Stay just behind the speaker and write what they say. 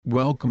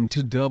Welcome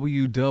to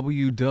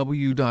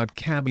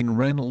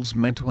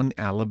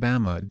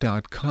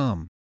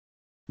www.cabinrentalsmentwanalabama.com.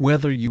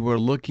 Whether you are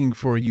looking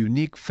for a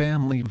unique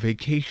family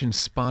vacation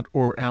spot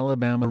or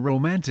Alabama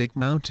romantic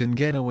mountain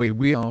getaway,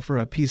 we offer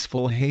a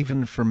peaceful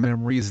haven for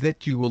memories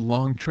that you will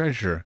long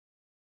treasure.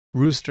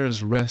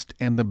 Rooster's Rest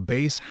and the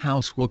Base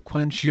House will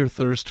quench your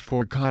thirst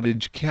for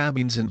cottage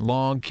cabins and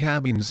log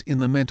cabins in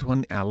the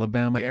Mentwan,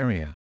 Alabama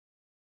area.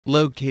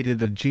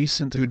 Located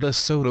adjacent to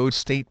DeSoto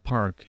State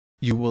Park,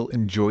 you will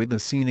enjoy the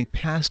scenic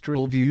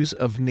pastoral views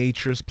of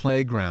nature's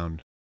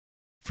playground.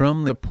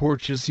 From the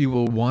porches you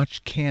will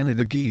watch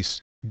Canada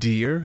geese,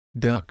 deer,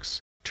 ducks,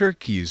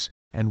 turkeys,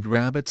 and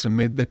rabbits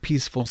amid the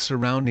peaceful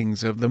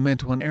surroundings of the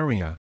Mentwan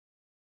area.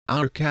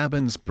 Our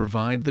cabins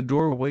provide the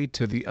doorway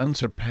to the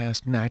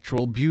unsurpassed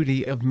natural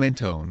beauty of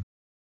Mentone.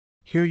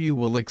 Here you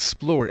will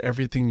explore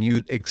everything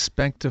you'd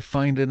expect to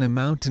find in a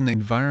mountain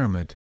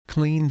environment: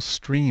 clean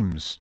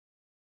streams,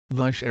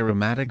 lush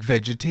aromatic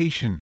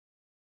vegetation,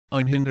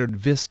 unhindered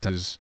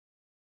vistas,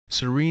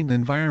 serene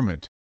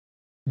environment,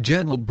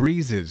 gentle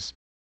breezes.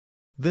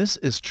 This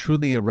is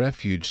truly a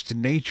refuge to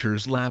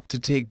nature's lap to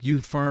take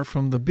you far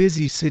from the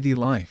busy city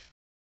life.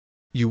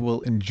 You will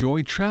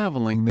enjoy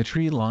traveling the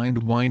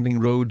tree-lined winding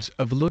roads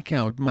of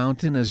Lookout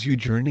Mountain as you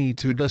journey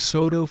to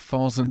DeSoto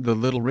Falls and the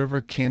Little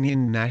River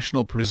Canyon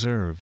National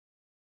Preserve.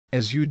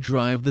 As you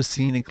drive the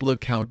scenic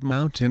Lookout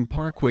Mountain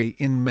Parkway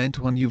in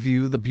Mentwan, you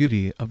view the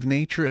beauty of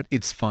nature at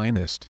its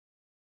finest.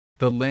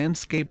 The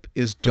landscape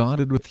is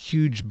dotted with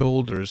huge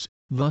boulders,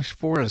 lush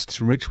forests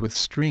rich with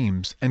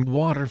streams and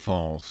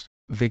waterfalls,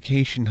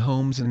 vacation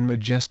homes and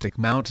majestic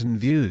mountain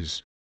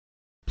views.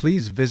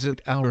 Please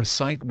visit our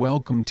site.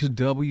 Welcome to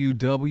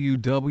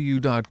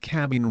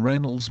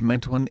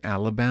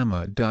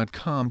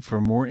www.cabinrentalsmentwanalabama.com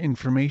for more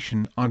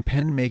information on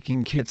pen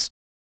making kits,